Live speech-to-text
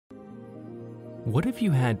What if you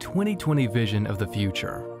had 20/20 vision of the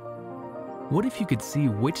future? What if you could see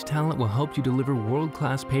which talent will help you deliver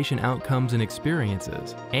world-class patient outcomes and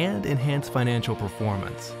experiences and enhance financial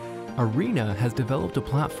performance? Arena has developed a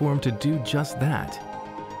platform to do just that.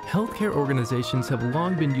 Healthcare organizations have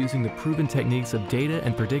long been using the proven techniques of data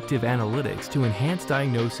and predictive analytics to enhance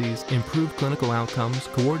diagnoses, improve clinical outcomes,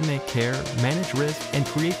 coordinate care, manage risk, and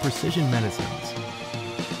create precision medicines.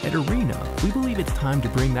 At Arena, we believe it's time to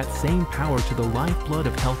bring that same power to the lifeblood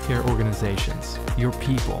of healthcare organizations, your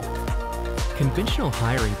people. Conventional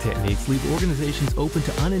hiring techniques leave organizations open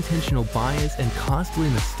to unintentional bias and costly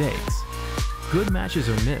mistakes. Good matches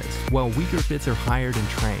are missed, while weaker fits are hired and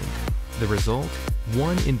trained. The result?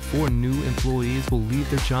 1 in 4 new employees will leave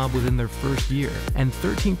their job within their first year, and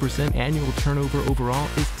 13% annual turnover overall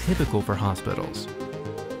is typical for hospitals.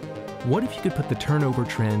 What if you could put the turnover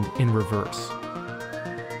trend in reverse?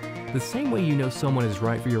 The same way you know someone is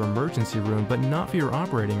right for your emergency room but not for your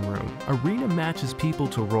operating room, Arena matches people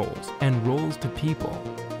to roles and roles to people.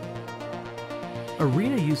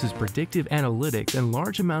 Arena uses predictive analytics and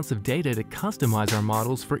large amounts of data to customize our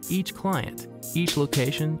models for each client, each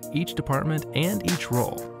location, each department, and each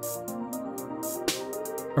role.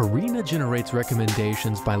 Arena generates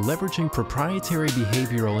recommendations by leveraging proprietary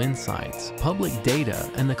behavioral insights, public data,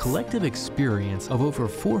 and the collective experience of over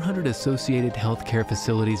 400 associated healthcare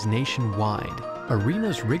facilities nationwide.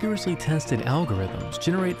 Arena's rigorously tested algorithms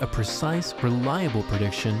generate a precise, reliable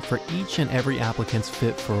prediction for each and every applicant's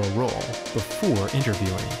fit for a role before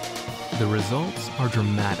interviewing. The results are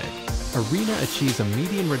dramatic. Arena achieves a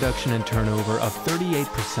median reduction in turnover of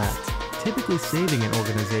 38%, typically saving an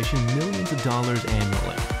organization millions of dollars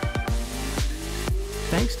annually.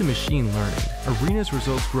 Thanks to machine learning, Arena's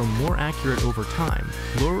results grow more accurate over time,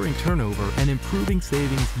 lowering turnover and improving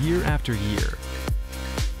savings year after year.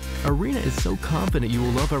 Arena is so confident you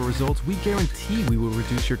will love our results, we guarantee we will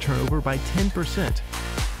reduce your turnover by 10%.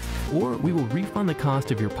 Or we will refund the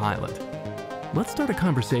cost of your pilot. Let's start a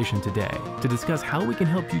conversation today to discuss how we can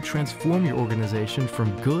help you transform your organization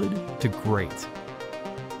from good to great.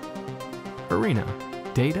 Arena,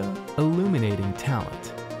 data illuminating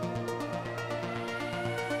talent.